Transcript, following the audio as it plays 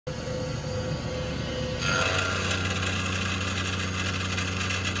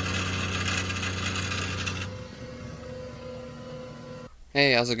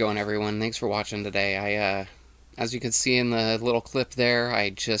Hey, how's it going, everyone? Thanks for watching today. As you can see in the little clip there, I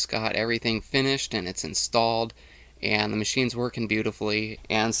just got everything finished and it's installed, and the machine's working beautifully.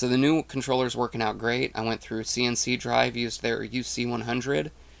 And so the new controller's working out great. I went through CNC Drive, used their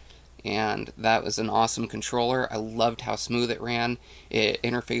UC100, and that was an awesome controller. I loved how smooth it ran. It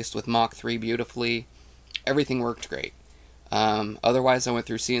interfaced with Mach 3 beautifully. Everything worked great. Otherwise, I went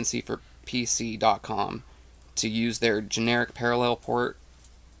through CNC4PC.com to use their generic parallel port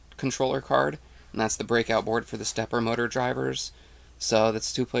controller card, and that's the breakout board for the stepper motor drivers. So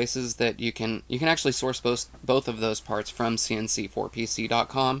that's two places that you can actually source both of those parts from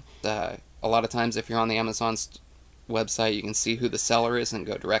CNC4PC.com. A lot of times, if you're on the Amazon website, you can see who the seller is and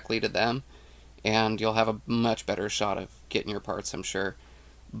go directly to them, and you'll have a much better shot of getting your parts, I'm sure.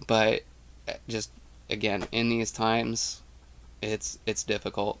 But just again, in these times, it's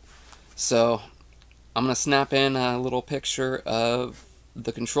difficult. So I'm gonna snap in a little picture of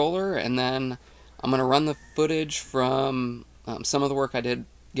the controller, and then I'm going to run the footage from some of the work I did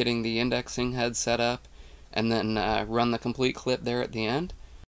getting the indexing head set up, and then run the complete clip there at the end.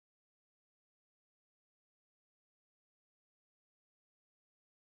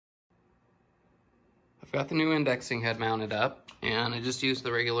 I've got the new indexing head mounted up, and I just used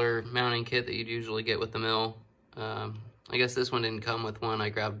the regular mounting kit that you'd usually get with the mill. I guess this one didn't come with one I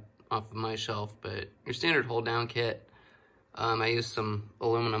grabbed off of my shelf, but your standard hold down kit. I used some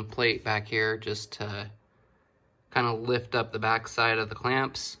aluminum plate back here just to kind of lift up the back side of the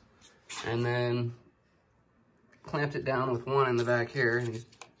clamps, and then clamped it down with one in the back here, and these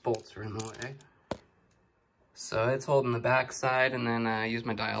bolts are in the way. So it's holding the back side, and then I used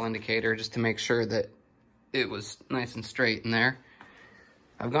my dial indicator just to make sure that it was nice and straight in there.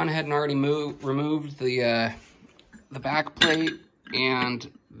 I've gone ahead and already removed the back plate and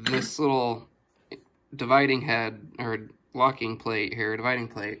this little dividing head, or locking plate here, dividing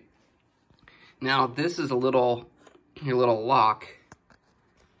plate. Now this is your little lock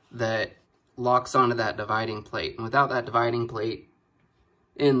that locks onto that dividing plate, and without that dividing plate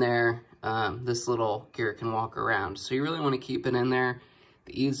in there, this little gear can walk around. So you really want to keep it in there.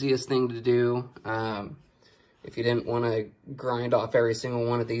 The easiest thing to do, if you didn't want to grind off every single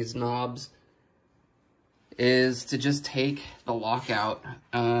one of these knobs, is to just take the lock out.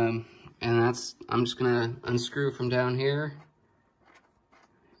 And I'm just gonna unscrew from down here,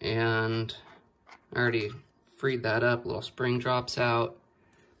 and I already freed that up. A little spring drops out.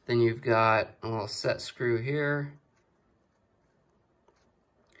 Then you've got a little set screw here.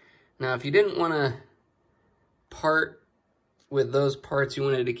 Now, if you didn't want to part with those parts, you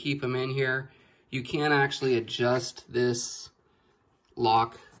wanted to keep them in here, you can actually adjust this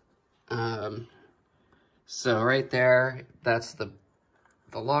lock. So right there, that's the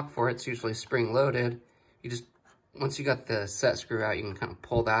lock for it. It's usually spring loaded. You just, once you got the set screw out, you can kind of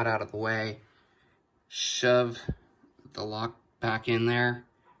pull that out of the way, shove the lock back in there,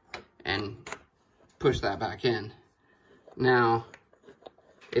 and push that back in. Now,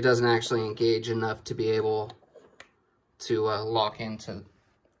 it doesn't actually engage enough to be able to lock into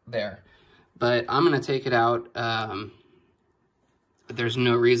there. But I'm gonna take it out. There's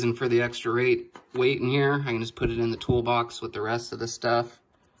no reason for the extra weight in here. I can just put it in the toolbox with the rest of the stuff.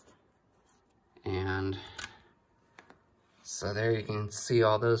 And so there you can see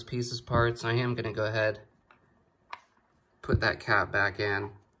all those pieces, parts. I am gonna go ahead, put that cap back in.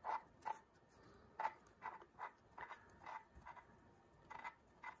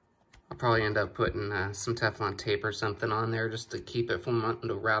 I'll probably end up putting some Teflon tape or something on there just to keep it from wanting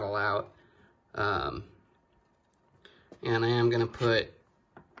to rattle out. And I am gonna put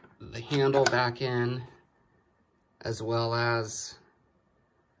the handle back in, as well as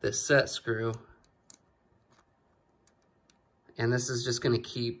this set screw. And this is just gonna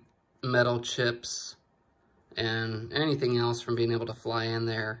keep metal chips and anything else from being able to fly in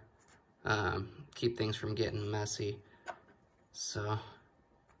there, keep things from getting messy. So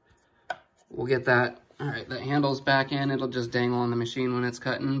we'll get that. All right, that handle's back in. It'll just dangle on the machine when it's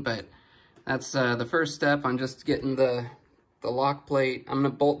cutting, but that's the first step on just getting the lock plate. I'm gonna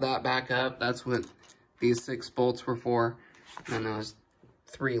bolt that back up. That's what these 6 bolts were for. And those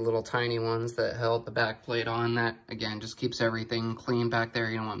 3 little tiny ones that held the back plate on. That, again, just keeps everything clean back there.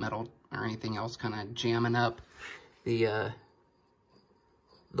 You don't want metal or anything else kind of jamming up the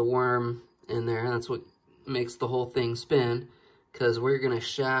worm in there. That's what makes the whole thing spin, because we're gonna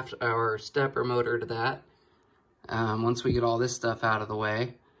shaft our stepper motor to that once we get all this stuff out of the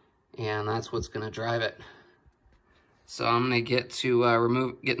way, and that's what's gonna drive it. So I'm gonna get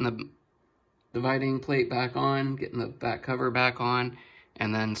to getting the dividing plate back on, getting the back cover back on,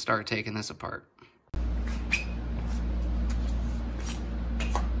 and then start taking this apart.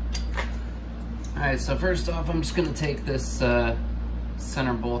 Alright, so first off, I'm just going to take this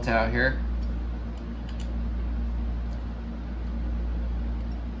center bolt out here.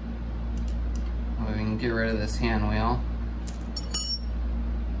 We can get rid of this hand wheel.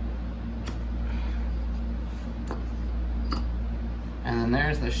 And then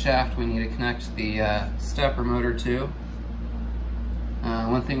there's the shaft we need to connect the stepper motor to.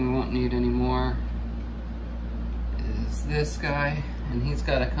 One thing we won't need anymore is this guy, and he's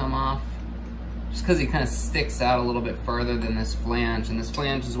got to come off just because he kind of sticks out a little bit further than this flange, and this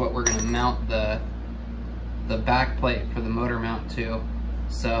flange is what we're going to mount the back plate for the motor mount to.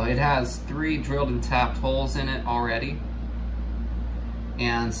 So it has 3 drilled and tapped holes in it already,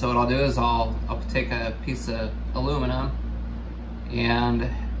 and so what I'll do is I'll take a piece of aluminum and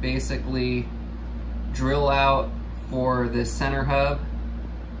basically drill out for this center hub,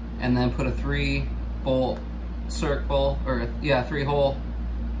 and then put a 3-bolt circle, or 3-hole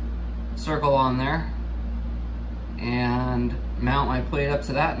circle on there, and mount my plate up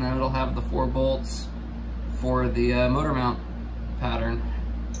to that, and then it'll have the 4 bolts for the motor mount pattern.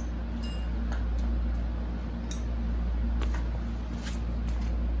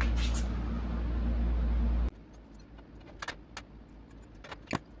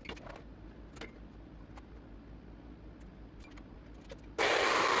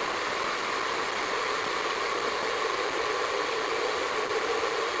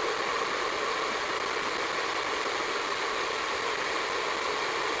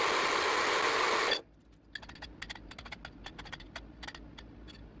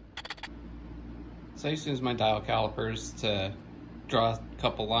 So I used to use my dial calipers to draw a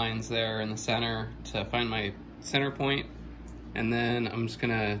couple lines there in the center to find my center point, and then I'm just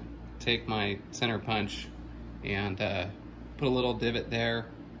gonna take my center punch and put a little divot there,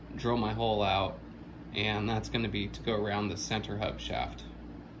 drill my hole out, and that's gonna be to go around the center hub shaft.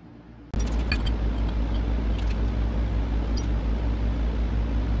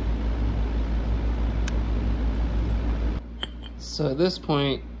 So at this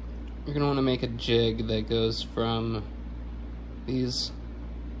point, you're going to want to make a jig that goes from these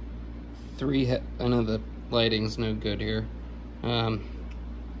 3, I know the lighting's no good here, I'll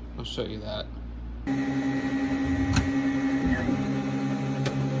show you that.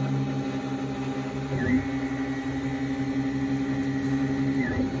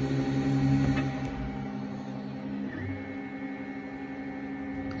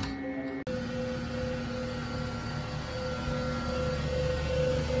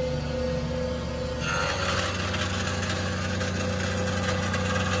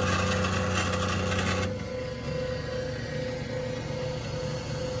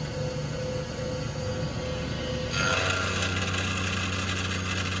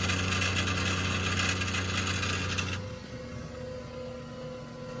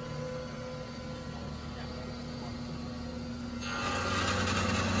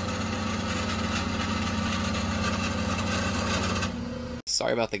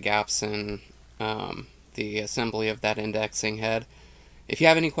 Sorry about the gaps in the assembly of that indexing head. If you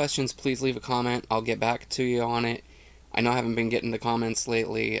have any questions, please leave a comment. I'll get back to you on it. I know I haven't been getting the comments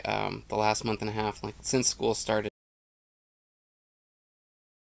lately, the last month and a half, like since school started.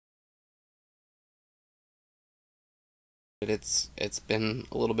 It's been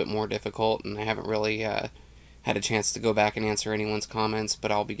a little bit more difficult, and I haven't really had a chance to go back and answer anyone's comments,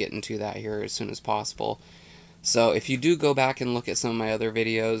 but I'll be getting to that here as soon as possible. So if you do go back and look at some of my other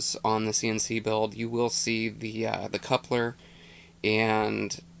videos on the CNC build, you will see the coupler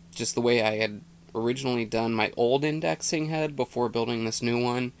and just the way I had originally done my old indexing head before building this new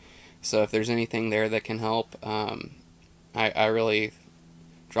one. So if there's anything there that can help, I really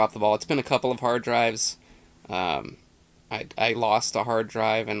dropped the ball. It's been a couple of hard drives. I lost a hard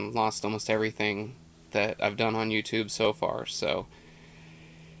drive and lost almost everything that I've done on YouTube so far, so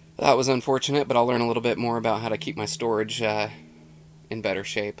that was unfortunate, but I'll learn a little bit more about how to keep my storage in better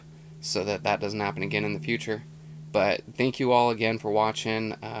shape so that that doesn't happen again in the future. But thank you all again for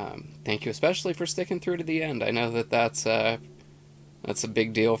watching. Thank you especially for sticking through to the end. I know that that's a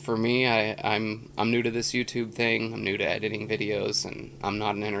big deal for me. I'm new to this YouTube thing. I'm new to editing videos, and I'm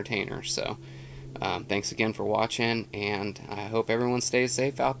not an entertainer. So thanks again for watching, and I hope everyone stays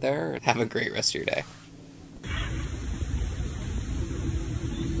safe out there. Have a great rest of your day.